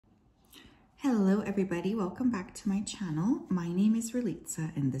Hello everybody, welcome back to my channel. My name is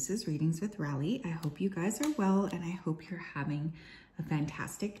Ralitza and this is Readings with Rali. I hope you guys are well and I hope you're having a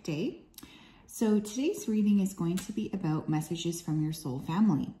fantastic day. So today's reading is going to be about messages from your soul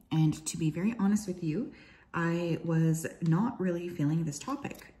family. And to be very honest with you, I was not really feeling this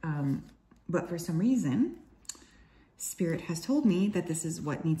topic, but for some reason, Spirit has told me that this is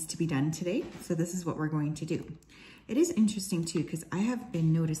what needs to be done today. So this is what we're going to do. It is interesting too, because I have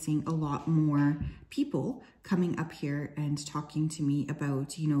been noticing a lot more people coming up here and talking to me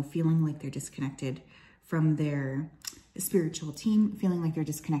about, feeling like they're disconnected from their spiritual team, feeling like they're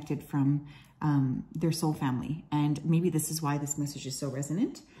disconnected from their soul family. And maybe this is why this message is so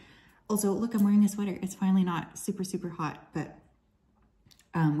resonant. Also, look, I'm wearing a sweater. It's finally not super, super hot, but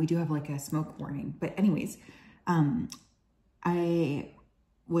we do have like a smoke warning. But anyways, I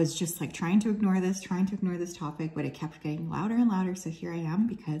was just like trying to ignore this topic, but it kept getting louder and louder. So here I am,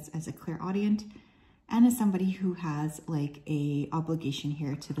 because as a clairaudient and as somebody who has like a obligation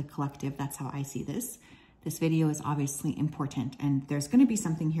here to the collective, that's how I see this. This video is obviously important and there's going to be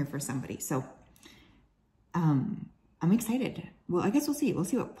something here for somebody. So I'm excited. Well, I guess we'll see. We'll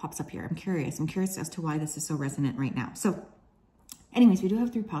see what pops up here. I'm curious. I'm curious as to why this is so resonant right now. So anyways, we do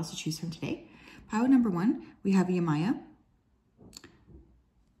have 3 piles to choose from today. Pile number 1, we have Yamaya,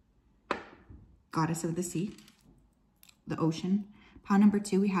 Goddess of the Sea, the ocean. Pile number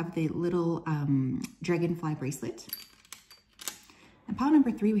 2, we have the little dragonfly bracelet. And pile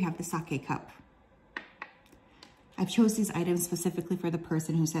number 3, we have the sake cup. I've chose these items specifically for the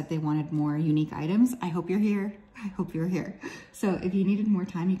person who said they wanted more unique items. I hope you're here. I hope you're here. So if you needed more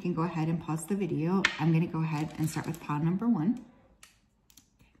time, you can go ahead and pause the video. I'm going to go ahead and start with pile number 1.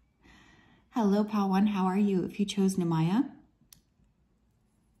 Hello, pile 1. How are you? If you chose Yamaya,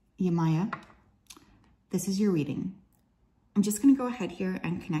 this is your reading. I'm just going to go ahead here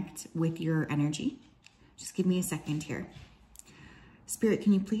and connect with your energy. Just give me a second here. Spirit,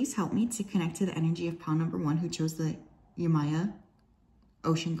 can you please help me to connect to the energy of pile number 1 who chose the Yamaya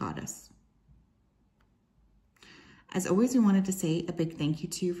Ocean Goddess? As always, we wanted to say a big thank you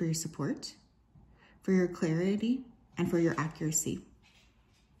to you for your support, for your clarity, and for your accuracy.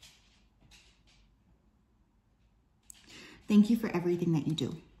 Thank you for everything that you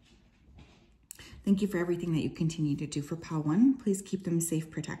do. Thank you for everything that you continue to do for pile 1. Please keep them safe,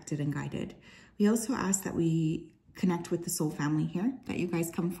 protected, and guided. We also ask that we connect with the soul family here, that you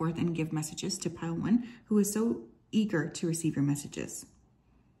guys come forth and give messages to pile 1, who is so eager to receive your messages.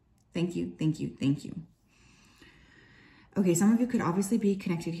 Thank you, thank you, thank you. Okay, some of you could obviously be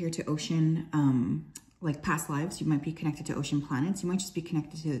connected here to ocean, like past lives. You might be connected to ocean planets. You might just be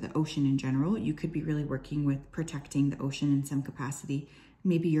connected to the ocean in general. You could be really working with protecting the ocean in some capacity.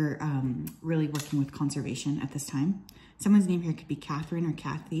 Maybe you're really working with conservation at this time. Someone's name here could be Catherine or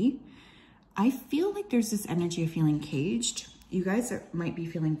Kathy. I feel like there's this energy of feeling caged. You guys might be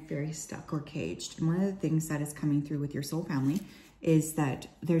feeling very stuck or caged. And one of the things that is coming through with your soul family is that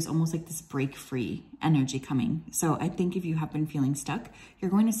there's almost like this break free energy coming. So I think if you have been feeling stuck,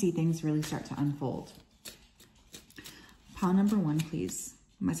 you're going to see things really start to unfold. Pile number 1, please.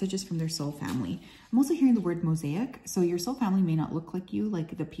 Messages from their soul family. I'm also hearing the word mosaic. So your soul family may not look like you,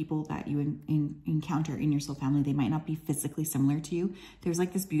 like the people that you encounter in your soul family. They might not be physically similar to you. There's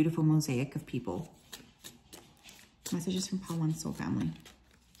like this beautiful mosaic of people. Messages from pile 1 soul family.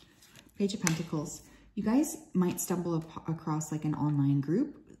 Page of Pentacles. You guys might stumble across like an online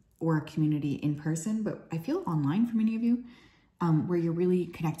group or a community in person, but I feel online for many of you, where you're really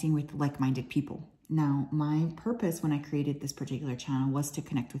connecting with like-minded people. Now, my purpose when I created this particular channel was to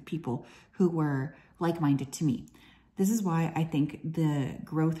connect with people who were like-minded to me. This is why I think the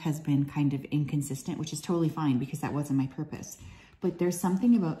growth has been kind of inconsistent, which is totally fine because that wasn't my purpose. But there's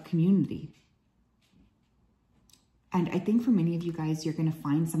something about community. And I think for many of you guys, you're going to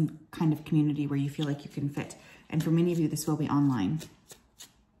find some kind of community where you feel like you can fit. And for many of you, this will be online.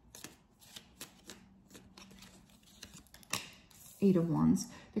 Eight of Wands.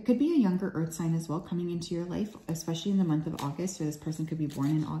 There could be a younger earth sign as well coming into your life, especially in the month of August. So this person could be born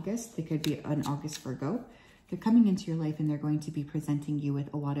in August. They could be an August Virgo. They're coming into your life and they're going to be presenting you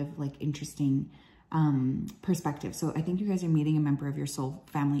with a lot of like interesting perspective. So I think you guys are meeting a member of your soul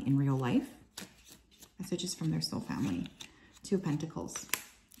family in real life. Messages from their soul family. 2 of Pentacles.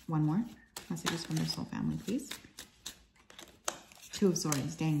 One more. Messages from their soul family, please. 2 of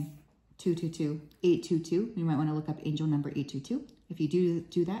Swords. Dang. 222. 822. You might want to look up angel number 822. If you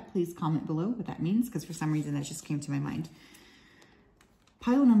do that, please comment below what that means, because for some reason that just came to my mind.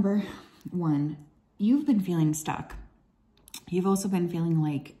 Pile number 1. You've been feeling stuck. You've also been feeling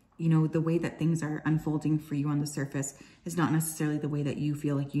like you know, the way that things are unfolding for you on the surface is not necessarily the way that you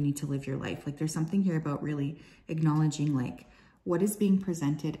feel like you need to live your life. Like there's something here about really acknowledging like what is being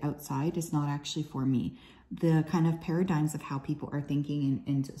presented outside is not actually for me. The kind of paradigms of how people are thinking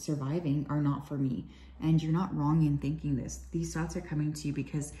and surviving are not for me. And you're not wrong in thinking this. These thoughts are coming to you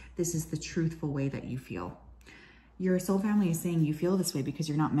because this is the truthful way that you feel. Your soul family is saying you feel this way because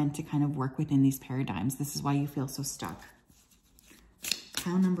you're not meant to kind of work within these paradigms. This is why you feel so stuck.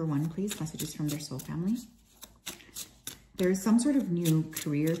 Pile number 1, please. Messages from their soul family. There's some sort of new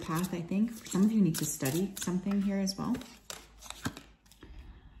career path, I think. Some of you need to study something here as well.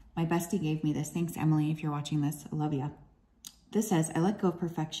 My bestie gave me this. Thanks, Emily, if you're watching this. I love you. This says, I let go of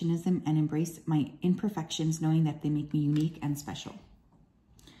perfectionism and embrace my imperfections, knowing that they make me unique and special.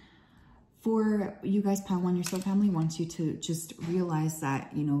 For you guys, pile 1, your soul family wants you to just realize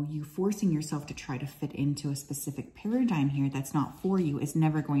that, you know, you forcing yourself to try to fit into a specific paradigm here that's not for you is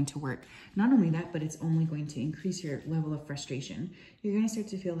never going to work. Not only that, but it's only going to increase your level of frustration. You're going to start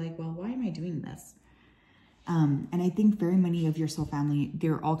to feel like, well, why am I doing this? And I think very many of your soul family,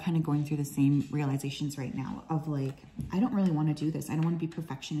 they're all kind of going through the same realizations right now of like, I don't really want to do this. I don't want to be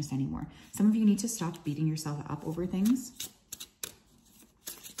perfectionist anymore. Some of you need to stop beating yourself up over things.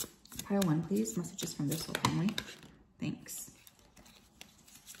 Pile 1, please. Messages from their soul family. Thanks.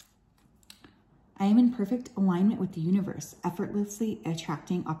 I am in perfect alignment with the universe, effortlessly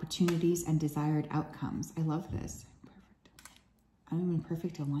attracting opportunities and desired outcomes. I love this. Perfect. I'm in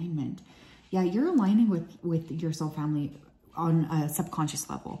perfect alignment. Yeah, you're aligning with your soul family on a subconscious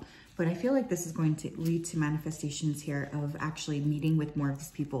level. But I feel like this is going to lead to manifestations here of actually meeting with more of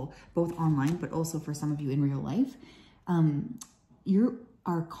these people, both online, but also for some of you in real life. You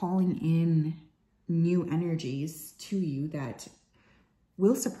are calling in new energies to you that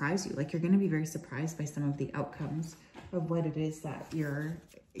will surprise you. Like you're going to be very surprised by some of the outcomes of what it is that you're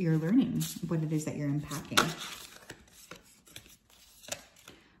learning, what it is that you're unpacking.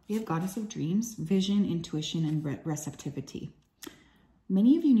 We have Goddess of Dreams, Vision, Intuition, and Receptivity.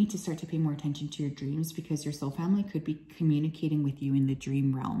 Many of you need to start to pay more attention to your dreams because your soul family could be communicating with you in the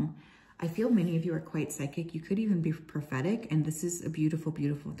dream realm. I feel many of you are quite psychic. You could even be prophetic, and this is a beautiful,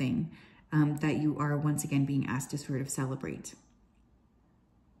 beautiful thing that you are once again being asked to sort of celebrate.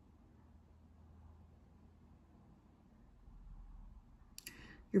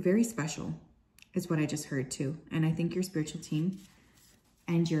 You're very special, is what I just heard too. And I think your spiritual team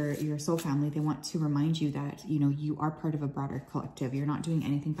and your soul family, they want to remind you that, you know, you are part of a broader collective. You're not doing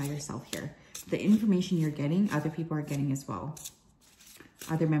anything by yourself here. The information you're getting, other people are getting as well.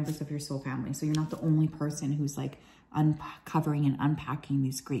 Other members of your soul family. So you're not the only person who's like uncovering and unpacking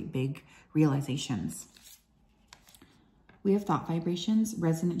these great big realizations. We have thought vibrations,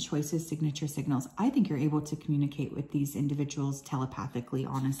 resonant choices, signature signals. I think you're able to communicate with these individuals telepathically,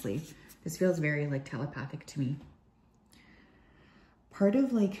 honestly. This feels very like telepathic to me. Part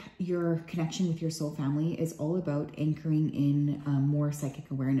of like your connection with your soul family is all about anchoring in more psychic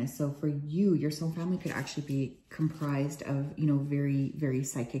awareness. So for you, your soul family could actually be comprised of, you know, very, very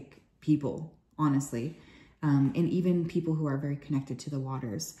psychic people, honestly. And even people who are very connected to the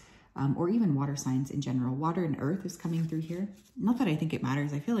waters, or even water signs in general. Water and earth is coming through here. Not that I think it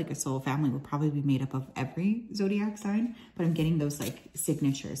matters. I feel like a soul family will probably be made up of every zodiac sign, but I'm getting those like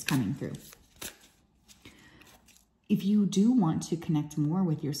signatures coming through. If you do want to connect more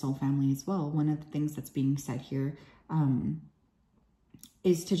with your soul family as well, one of the things that's being said here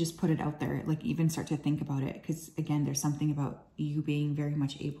is to just put it out there, like even start to think about it. Because again, there's something about you being very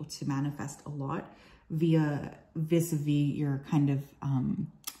much able to manifest a lot vis-a-vis your kind of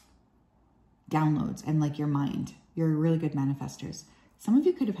downloads and like your mind. You're really good manifestors. Some of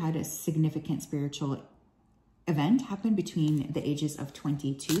you could have had a significant spiritual event happen between the ages of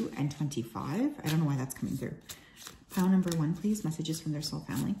 22 and 25. I don't know why that's coming through. Pile number 1, please. Messages from their soul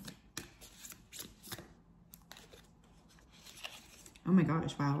family. Oh my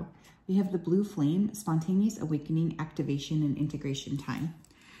gosh, wow. We have the blue flame, spontaneous awakening, activation, and integration time.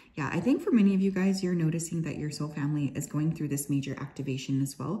 Yeah, I think for many of you guys, you're noticing that your soul family is going through this major activation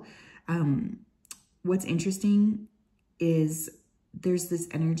as well. What's interesting is there's this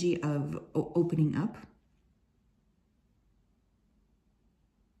energy of opening up.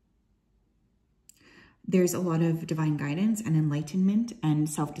 There's a lot of divine guidance and enlightenment and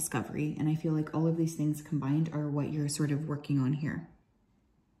self-discovery. And I feel like all of these things combined are what you're sort of working on here.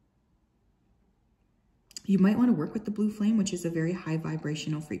 You might want to work with the blue flame, which is a very high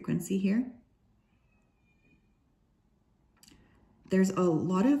vibrational frequency here. There's a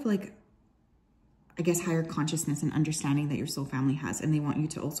lot of like, I guess, higher consciousness and understanding that your soul family has, and they want you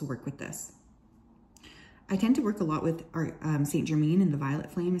to also work with this. I tend to work a lot with our Saint Germain and the violet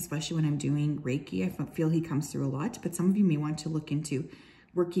flame, especially when I'm doing Reiki. I feel he comes through a lot, but some of you may want to look into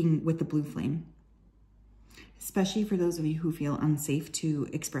working with the blue flame, especially for those of you who feel unsafe to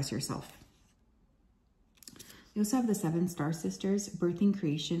express yourself. We also have the 7 Star Sisters, Birthing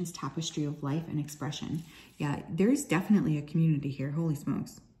Creations, Tapestry of Life and Expression. Yeah, there's definitely a community here. Holy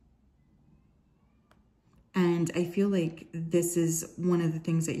smokes. And I feel like this is one of the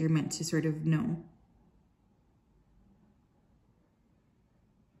things that you're meant to sort of know.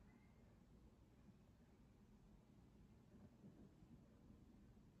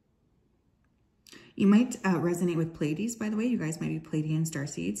 You might resonate with Pleiades, by the way. You guys might be Pleiadian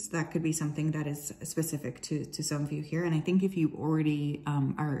starseeds. That could be something that is specific to some of you here. And I think if you already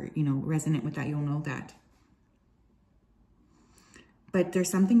are, resonant with that, you'll know that. But there's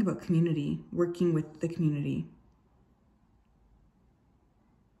something about community, working with the community.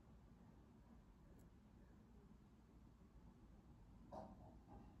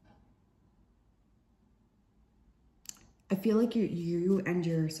 I feel like you and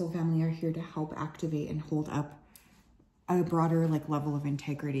your soul family are here to help activate and hold up a broader level of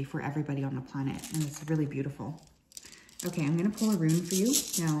integrity for everybody on the planet. And it's really beautiful. Okay, I'm going to pull a rune for you.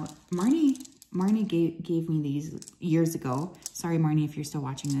 Now, Marnie gave me these years ago. Sorry, Marnie, if you're still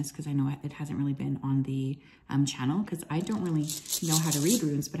watching this, because I know it hasn't really been on the channel, because I don't really know how to read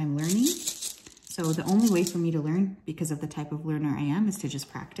runes, but I'm learning. So the only way for me to learn, because of the type of learner I am, is to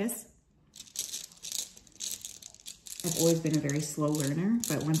just practice. I've always been a very slow learner,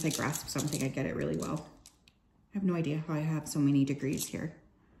 but once I grasp something, I get it really well. I have no idea how I have so many degrees here.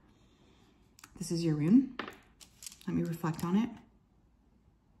 This is your rune. Let me reflect on it.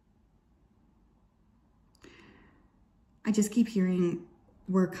 I just keep hearing,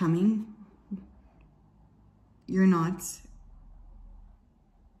 we're coming. You're not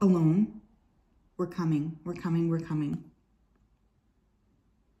alone. We're coming, we're coming, we're coming.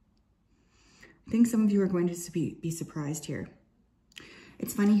 I think some of you are going to be surprised here.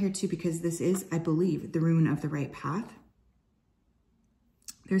 It's funny here too, because this is, I believe, the rune of the right path.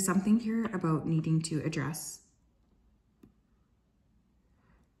 There's something here about needing to address,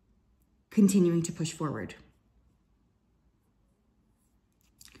 continuing to push forward.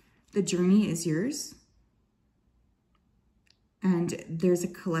 The journey is yours. And there's a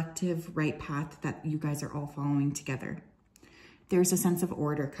collective right path that you guys are all following together. There's a sense of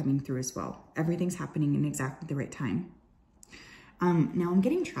order coming through as well. Everything's happening in exactly the right time. Now I'm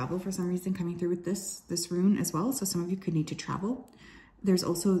getting travel for some reason coming through with this rune as well. So some of you could need to travel. There's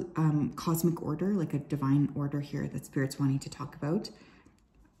also cosmic order, like a divine order here that Spirit's wanting to talk about.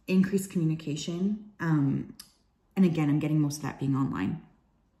 Increased communication. And again, I'm getting most of that being online.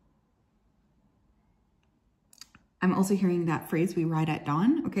 I'm also hearing that phrase, we ride at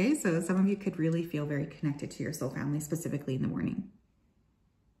dawn. Okay, so some of you could really feel very connected to your soul family, specifically in the morning.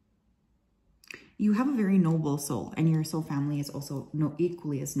 You have a very noble soul, and your soul family is also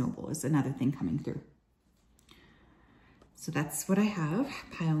equally as noble, is another thing coming through. So that's what I have,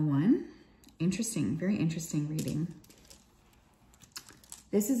 pile 1. Interesting, very interesting reading.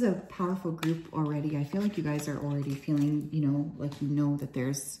 This is a powerful group already. I feel like you guys are already feeling, that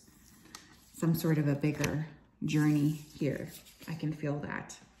there's some sort of a bigger journey here. I can feel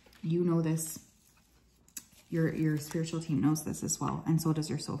that. You know this. Your spiritual team knows this as well, and so does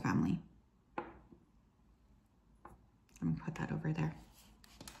your soul family. Let me put that over there.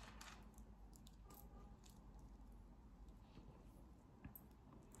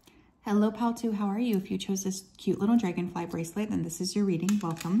 Hello, Pal 2. How are you? If you chose this cute little dragonfly bracelet, then this is your reading.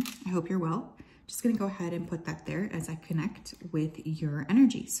 Welcome. I hope you're well. Just going to go ahead and put that there as I connect with your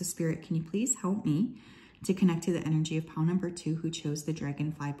energy. So Spirit, can you please help me to connect to the energy of pile number 2 who chose the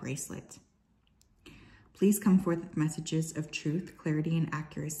dragonfly bracelet? Please come forth with messages of truth, clarity, and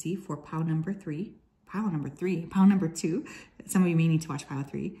accuracy for pile number 2. Some of you may need to watch pile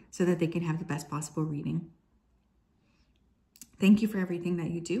 3 so that they can have the best possible reading. Thank you for everything that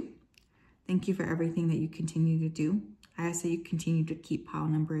you do. Thank you for everything that you continue to do. I ask that you continue to keep pile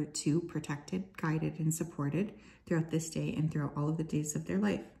number 2 protected, guided, and supported throughout this day and throughout all of the days of their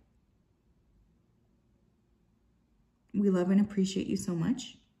life. We love and appreciate you so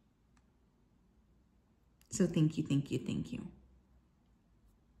much. So thank you, thank you, thank you.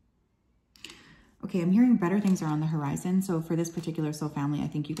 Okay, I'm hearing better things are on the horizon. So for this particular soul family, I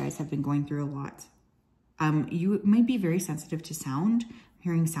think you guys have been going through a lot. You might be very sensitive to sound,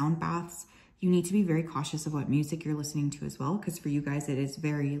 hearing sound baths. You need to be very cautious of what music you're listening to as well, because for you guys, it is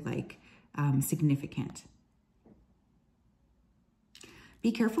very significant.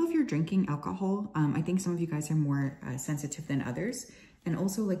 Be careful if you're drinking alcohol. I think some of you guys are more sensitive than others. And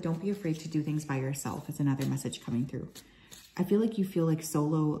also, like, don't be afraid to do things by yourself. It's another message coming through. I feel like you feel like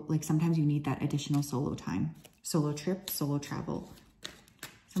solo, like sometimes you need that additional solo time. Solo trip, solo travel.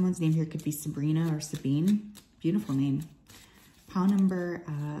 Someone's name here could be Sabrina or Sabine. Beautiful name. Pile number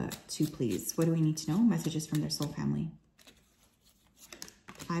 2, please. What do we need to know? Messages from their soul family.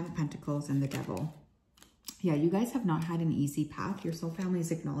 5 of Pentacles and the Devil. Yeah, you guys have not had an easy path. Your soul family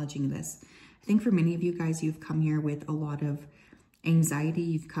is acknowledging this. I think for many of you guys, you've come here with a lot of anxiety.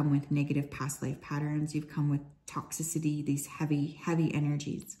 You've come with negative past life patterns. You've come with toxicity, these heavy, heavy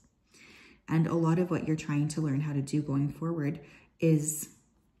energies. And a lot of what you're trying to learn how to do going forward is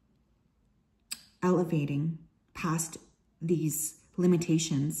elevating past these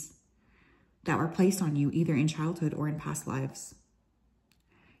limitations that were placed on you either in childhood or in past lives.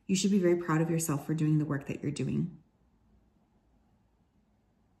 You should be very proud of yourself for doing the work that you're doing.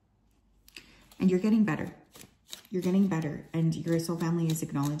 And you're getting better. You're getting better, and your soul family is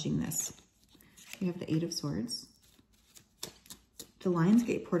acknowledging this. We have the 8 of Swords. The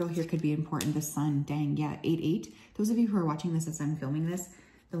Lionsgate portal here could be important. The Sun, dang, yeah, 8-8. Those of you who are watching this as I'm filming this,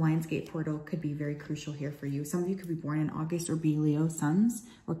 the Lionsgate portal could be very crucial here for you. Some of you could be born in August or be Leo suns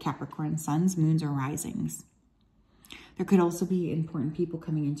or Capricorn suns, moons, or risings. There could also be important people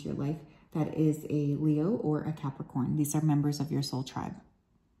coming into your life that is a Leo or a Capricorn. These are members of your soul tribe.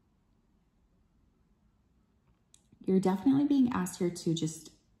 You're definitely being asked here to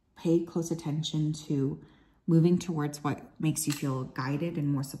just pay close attention to moving towards what makes you feel guided and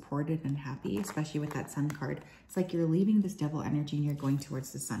more supported and happy, especially with that Sun card. It's like you're leaving this Devil energy and you're going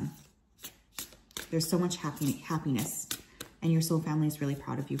towards the Sun. There's so much happiness, and your soul family is really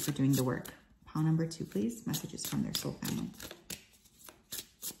proud of you for doing the work. Pile number 2, please. Messages from their soul family.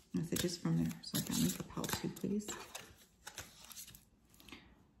 Messages from their soul family for pile 2, please.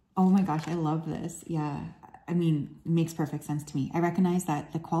 Oh my gosh, I love this. Yeah. I mean, it makes perfect sense to me. I recognize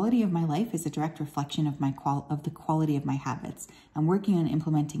that the quality of my life is a direct reflection of the quality of my habits. I'm working on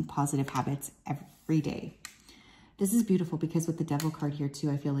implementing positive habits every day. This is beautiful because with the Devil card here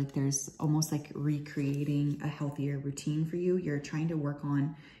too, I feel like there's almost like recreating a healthier routine for you. You're trying to work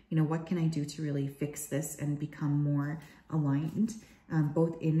on, you know, what can I do to really fix this and become more aligned,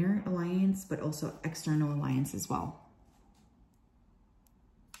 both inner alliance, but also external alliance as well.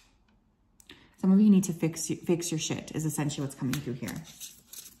 Some of you need to fix your shit is essentially what's coming through here.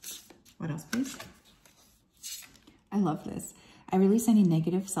 What else, please? I love this. I release any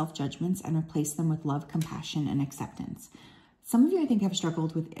negative self-judgments and replace them with love, compassion, and acceptance. Some of you, I think, have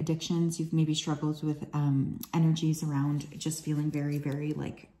struggled with addictions. You've maybe struggled with energies around just feeling very, very,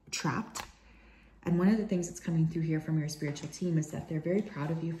 like, trapped. And one of the things that's coming through here from your spiritual team is that they're very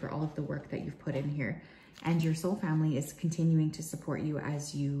proud of you for all of the work that you've put in here. And your soul family is continuing to support you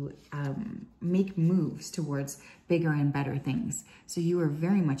as you make moves towards bigger and better things. So you are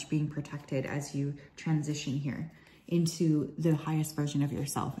very much being protected as you transition here into the highest version of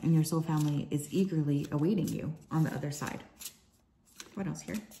yourself. And your soul family is eagerly awaiting you on the other side. What else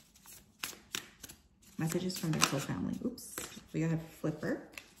here? Messages from their soul family. Oops, we got a flipper.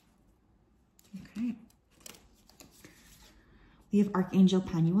 Okay. We have Archangel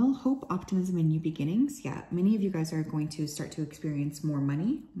Panuel, hope, optimism, and new beginnings. Yeah, many of you guys are going to start to experience more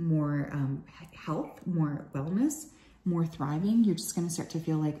money, more health, more wellness, more thriving. You're just going to start to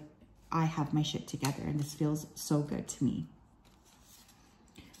feel like, I have my shit together, and this feels so good to me.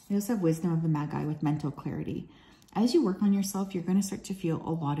 We also have Wisdom of the Magi with mental clarity. As you work on yourself, you're going to start to feel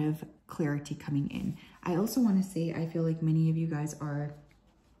a lot of clarity coming in. I also want to say, I feel like many of you guys are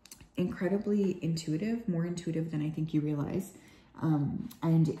incredibly intuitive, more intuitive than I think you realize.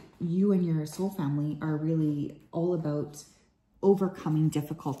 And you and your soul family are really all about overcoming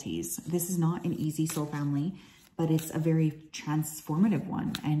difficulties. This is not an easy soul family, but it's a very transformative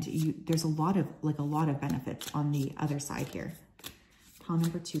one. And there's a lot of benefits on the other side here. Pile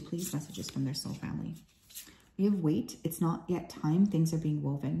number 2, please. Messages from their soul family. We have wait. It's not yet time. Things are being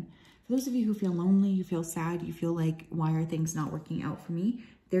woven. For those of you who feel lonely, you feel sad, you feel like, why are things not working out for me?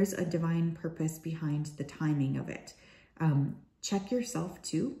 There's a divine purpose behind the timing of it. Check yourself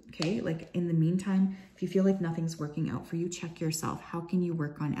too, okay? Like in the meantime, if you feel like nothing's working out for you, check yourself. How can you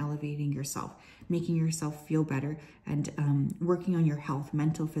work on elevating yourself, making yourself feel better, and working on your health,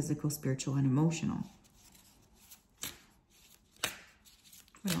 mental, physical, spiritual, and emotional?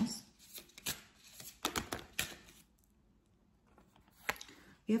 What else?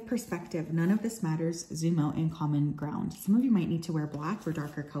 We have perspective. None of this matters. Zoom out in common ground. Some of you might need to wear black or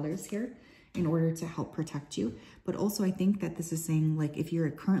darker colors here in order to help protect you. But also I think that this is saying, like, if you're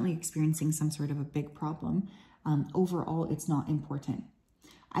currently experiencing some sort of a big problem, overall it's not important.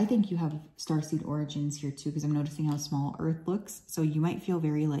 I think you have starseed origins here too, because I'm noticing how small Earth looks. So you might feel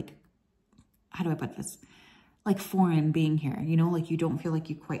very like, how do I put this? Like foreign being here, you know, like you don't feel like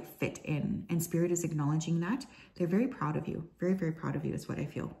you quite fit in. And Spirit is acknowledging that. They're very proud of you. Very, very proud of you is what I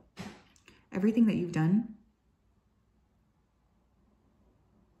feel. Everything that you've done.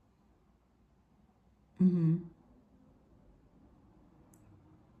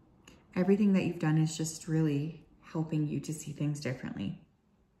 Everything that you've done is just really helping you to see things differently.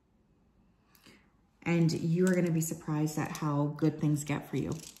 And you are going to be surprised at how good things get for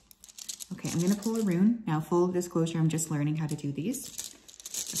you. Okay, I'm going to pull a rune. Now, full disclosure, I'm just learning how to do these.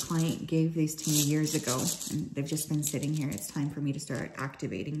 A client gave these to me years ago, and they've just been sitting here. It's time for me to start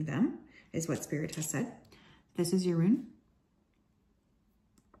activating them, is what Spirit has said. This is your rune.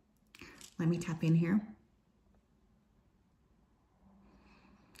 Let me tap in here.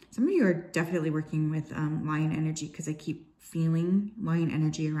 Some of you are definitely working with lion energy, because I keep feeling lion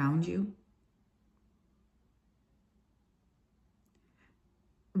energy around you.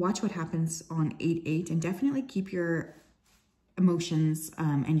 Watch what happens on 8/8, and definitely keep your emotions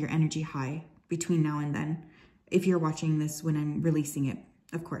and your energy high between now and then. If you're watching this when I'm releasing it,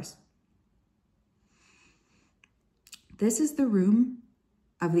 of course. This is the room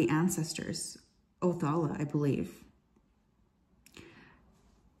of the ancestors, Othala, I believe.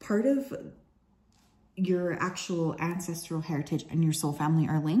 Part of your actual ancestral heritage and your soul family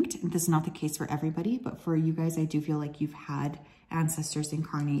are linked. This is not the case for everybody, but for you guys, I do feel like you've had ancestors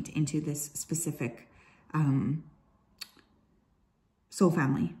incarnate into this specific soul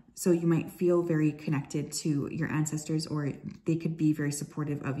family. So you might feel very connected to your ancestors, or they could be very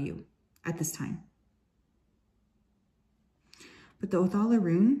supportive of you at this time. But the Othala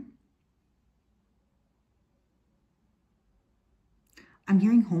rune, I'm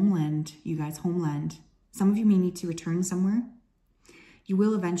hearing homeland, you guys, homeland. Some of you may need to return somewhere. You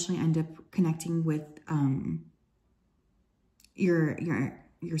will eventually end up connecting with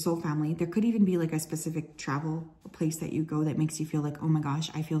your soul family. There could even be like a specific travel place that you go that makes you feel like, oh my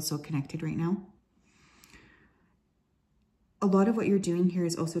gosh, I feel so connected right now. A lot of what you're doing here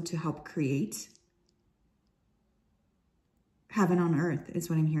is also to help create heaven on earth, is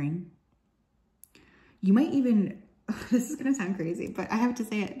what I'm hearing. You might even, this is going to sound crazy, but I have to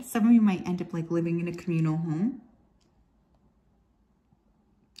say it, some of you might end up like living in a communal home.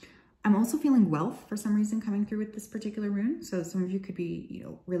 I'm also feeling wealth for some reason coming through with this particular rune. So some of you could be, you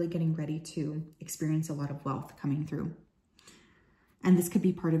know, really getting ready to experience a lot of wealth coming through. And this could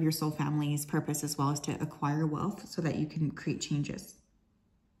be part of your soul family's purpose as well, as to acquire wealth so that you can create changes.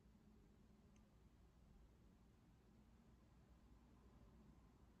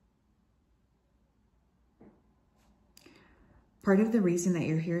 Part of the reason that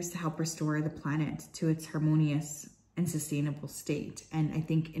you're here is to help restore the planet to its harmonious and sustainable state. And I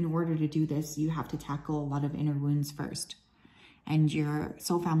think in order to do this, you have to tackle a lot of inner wounds first. And your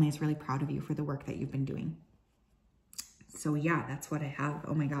soul family is really proud of you for the work that you've been doing. So yeah, that's what I have.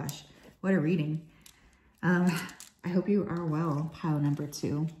 Oh my gosh, what a reading. I hope you are well, pile number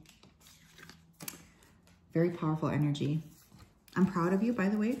 2. Very powerful energy. I'm proud of you, by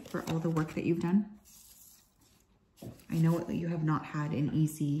the way, for all the work that you've done. I know that you have not had an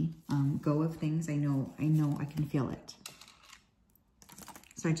easy go of things. I know, I can feel it.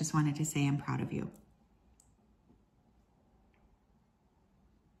 So I just wanted to say I'm proud of you.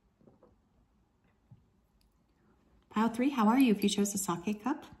 Pile 3, how are you? If you chose the sake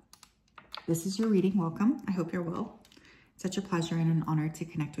cup, this is your reading. Welcome. I hope you're well. It's such a pleasure and an honor to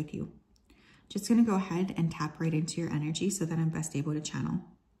connect with you. Just going to go ahead and tap right into your energy so that I'm best able to channel.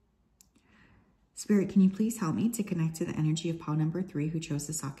 Spirit, can you please help me to connect to the energy of pile number 3 who chose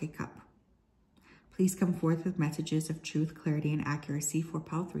the sake cup? Please come forth with messages of truth, clarity, and accuracy for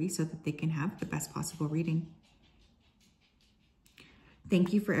pile 3 so that they can have the best possible reading.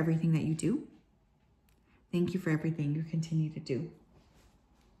 Thank you for everything that you do. Thank you for everything you continue to do.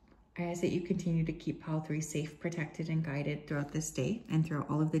 I ask that you continue to keep pile 3 safe, protected, and guided throughout this day and throughout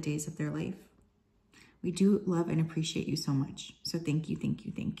all of the days of their life. We do love and appreciate you so much. So thank you, thank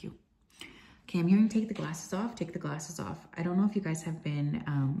you, thank you. Okay, I'm hearing take the glasses off, take the glasses off. I don't know if you guys have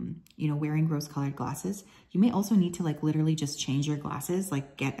been, you know, wearing rose-colored glasses. You may also need to like literally just change your glasses,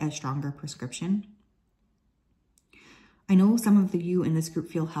 like get a stronger prescription. I know some of you in this group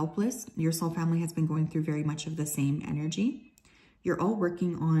feel helpless. Your soul family has been going through very much of the same energy. You're all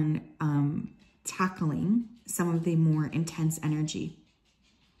working on tackling some of the more intense energy.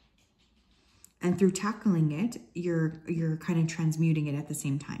 And through tackling it, you're kind of transmuting it at the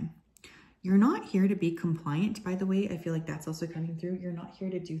same time. You're not here to be compliant, by the way. I feel like that's also coming through. You're not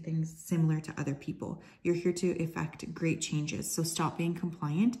here to do things similar to other people. You're here to effect great changes. So stop being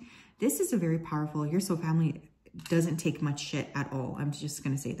compliant. This is a very powerful, your soul family doesn't take much shit at all. I'm just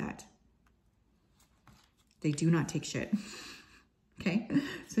going to say that. They do not take shit. Okay,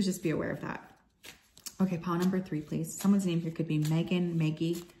 so just be aware of that. Okay, pile number 3, please. Someone's name here could be Megan,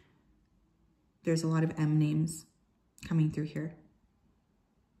 Maggie. There's a lot of M names coming through here.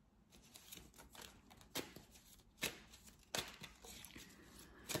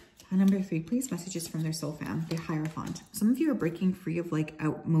 Pile number 3, please. Messages from their soul fam, the Hierophant. Some of you are breaking free of like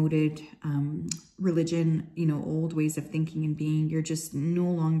outmoded religion, you know, old ways of thinking and being. You're just no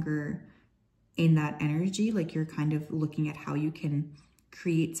longer in that energy. Like you're kind of looking at how you can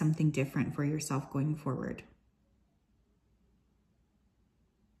create something different for yourself going forward.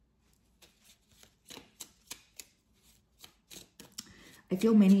 I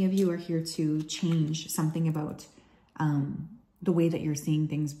feel many of you are here to change something about the way that you're seeing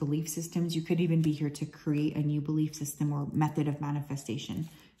things, belief systems. You could even be here to create a new belief system or method of manifestation.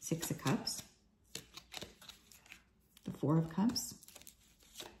 6 of Cups, the 4 of Cups,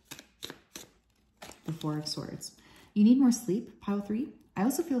 the 4 of Swords. You need more sleep, pile 3. I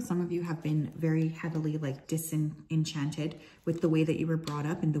also feel some of you have been very heavily like disenchanted with the way that you were brought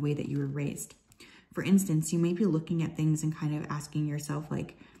up and the way that you were raised. For instance, you may be looking at things and kind of asking yourself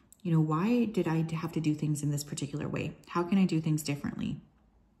like, you know, why did I have to do things in this particular way? How can I do things differently?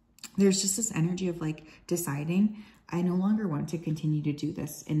 There's just this energy of like deciding, I no longer want to continue to do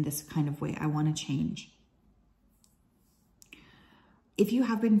this in this kind of way. I want to change. If you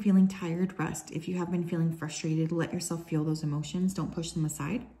have been feeling tired, rest. If you have been feeling frustrated, let yourself feel those emotions. Don't push them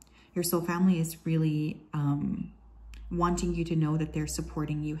aside. Your soul family is really wanting you to know that they're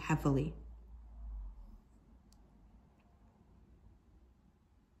supporting you heavily.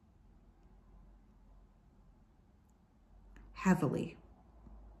 Heavily.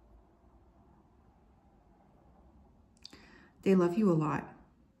 They love you a lot.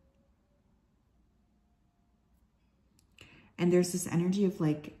 And there's this energy of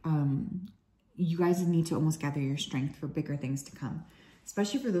like, you guys need to almost gather your strength for bigger things to come.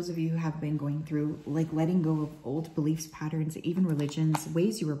 Especially for those of you who have been going through like letting go of old beliefs, patterns, even religions,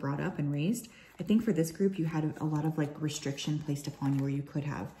 ways you were brought up and raised. I think for this group, you had a lot of like restriction placed upon you where you could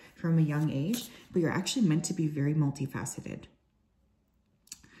have from a young age, but you're actually meant to be very multifaceted.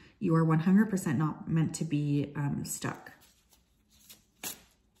 You are 100% not meant to be stuck.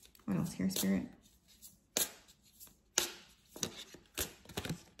 What else here, Spirit?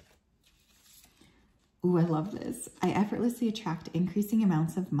 Ooh, I love this. I effortlessly attract increasing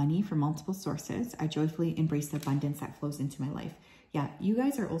amounts of money from multiple sources. I joyfully embrace the abundance that flows into my life. Yeah, you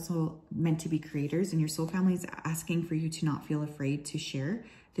guys are also meant to be creators, and your soul family is asking for you to not feel afraid to share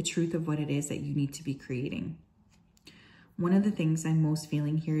the truth of what it is that you need to be creating. One of the things I'm most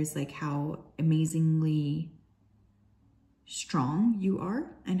feeling here is like how amazingly strong you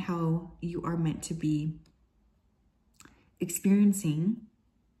are and how you are meant to be experiencing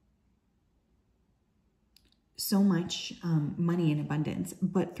so much money in abundance,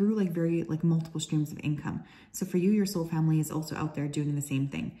 but through like very like multiple streams of income. So for you, your soul family is also out there doing the same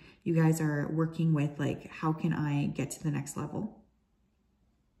thing. You guys are working with like, how can I get to the next level?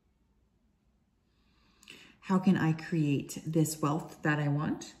 How can I create this wealth that I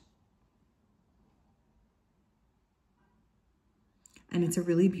want? And it's a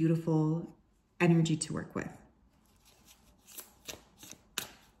really beautiful energy to work with.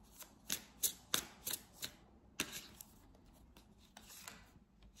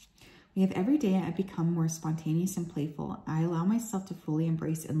 We have every day I become more spontaneous and playful. I allow myself to fully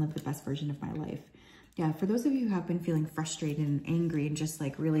embrace and live the best version of my life. Yeah, for those of you who have been feeling frustrated and angry and just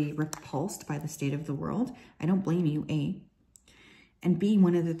like really repulsed by the state of the world, I don't blame you, A. And B,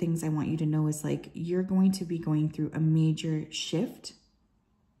 one of the things I want you to know is like, you're going to be going through a major shift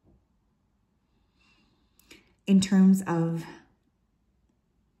in terms of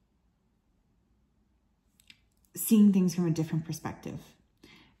seeing things from a different perspective.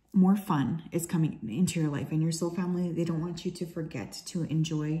 More fun is coming into your life, and your soul family, they don't want you to forget to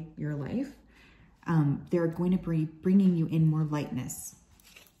enjoy your life. They're going to be bringing you in more lightness.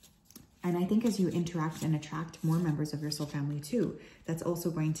 And I think as you interact and attract more members of your soul family too, that's also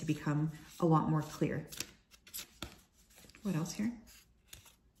going to become a lot more clear. What else here?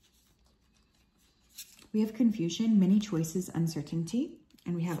 We have confusion, many choices, uncertainty,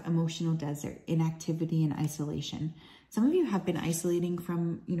 and we have emotional desert, inactivity, and isolation. Some of you have been isolating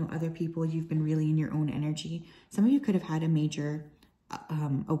from, you know, other people. You've been really in your own energy. Some of you could have had a major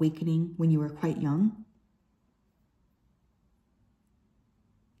awakening when you were quite young.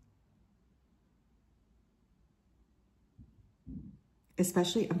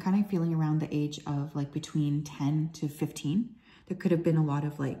 especially I'm kind of feeling around the age of like between 10 to 15. There could have been a lot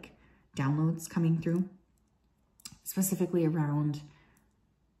of like downloads coming through, specifically around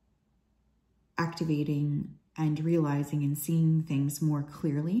activating and realizing and seeing things more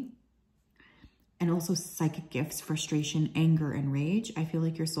clearly. And also psychic gifts, frustration, anger, and rage. I feel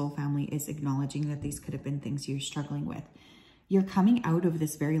like your soul family is acknowledging that these could have been things you're struggling with. You're coming out of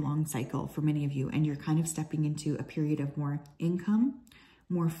this very long cycle for many of you, and you're kind of stepping into a period of more income,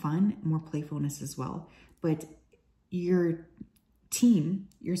 more fun, more playfulness as well. But your team,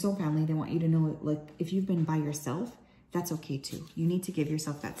 your soul family, they want you to know, like, if you've been by yourself, that's okay too. You need to give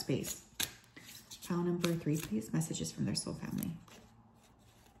yourself that space. File number 3, please. Messages from their soul family.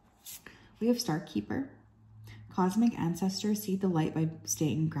 We have Star Keeper. Cosmic ancestors see the light by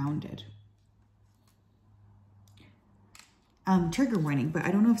staying grounded. Trigger warning, but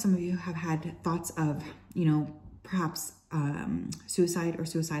I don't know if some of you have had thoughts of, you know, perhaps suicide or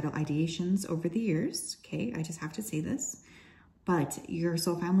suicidal ideations over the years. Okay, I just have to say this. But your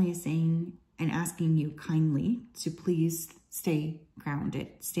soul family is saying and asking you kindly to please stay grounded.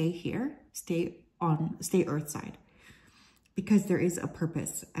 Stay here. Stay earthside. Because there is a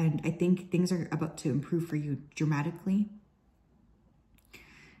purpose, and I think things are about to improve for you dramatically.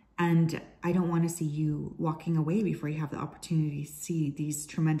 And I don't want to see you walking away before you have the opportunity to see these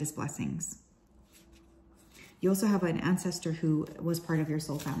tremendous blessings. You also have an ancestor who was part of your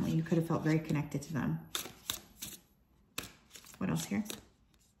soul family. You could have felt very connected to them. What else here?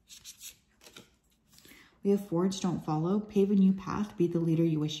 We have Forge, don't follow. Pave a new path. Be the leader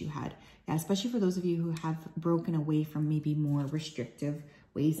you wish you had. Yeah, especially for those of you who have broken away from maybe more restrictive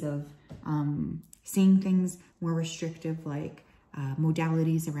ways of seeing things, more restrictive like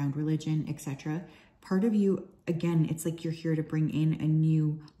modalities around religion, etc. Part of you, again, it's like you're here to bring in a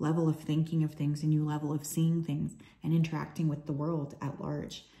new level of thinking of things, a new level of seeing things and interacting with the world at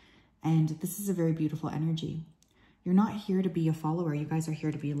large. And this is a very beautiful energy. You're not here to be a follower. You guys are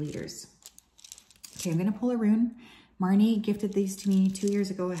here to be leaders. Okay, I'm going to pull a rune. Marnie gifted these to me 2 years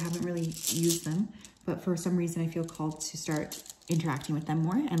ago. I haven't really used them, but for some reason I feel called to start interacting with them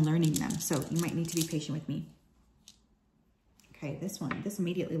more and learning them. So you might need to be patient with me. Okay, this one. This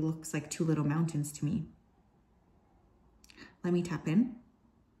immediately looks like 2 little mountains to me. Let me tap in.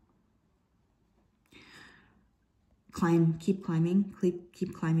 Climb, keep climbing,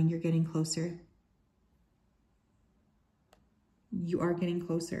 keep climbing. You're getting closer. You are getting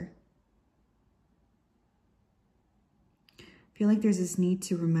closer. I feel like there's this need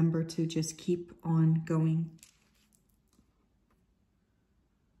to remember to just keep on going.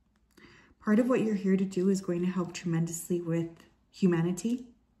 Part of what you're here to do is going to help tremendously with humanity,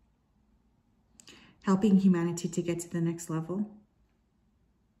 helping humanity to get to the next level.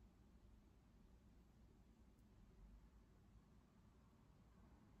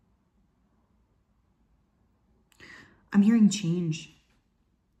 I'm hearing change.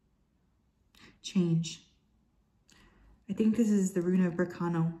 Change. I think this is the rune of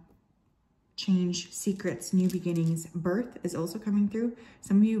Berkano. Change, secrets, new beginnings. Birth is also coming through.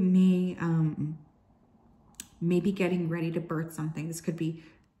 Some of you may be getting ready to birth something. This could be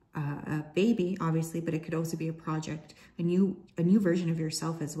a baby, obviously, but it could also be a project, a new version of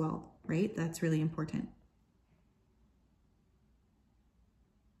yourself as well, right? That's really important.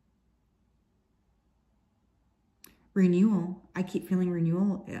 Renewal. I keep feeling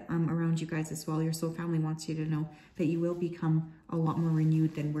renewal around you guys as well. Your soul family wants you to know that you will become a lot more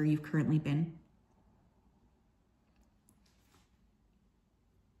renewed than where you've currently been.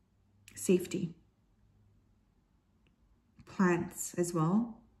 Safety. Plants as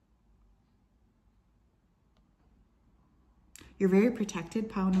well. You're very protected,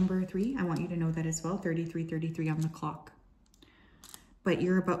 pile number 3. I want you to know that as well. 3333 on the clock. But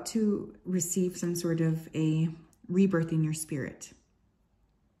you're about to receive some sort of a rebirth in your spirit.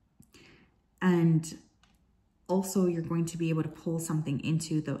 And also you're going to be able to pull something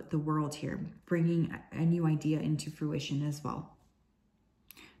into the world here, bringing a new idea into fruition as well.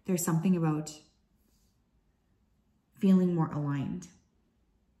 There's something about feeling more aligned.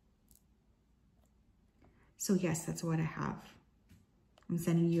 So yes, that's what I have. I'm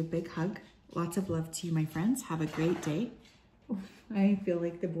sending you a big hug. Lots of love to you, my friends. Have a great day. I feel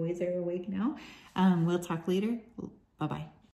like the boys are awake now. We'll talk later. Bye-bye.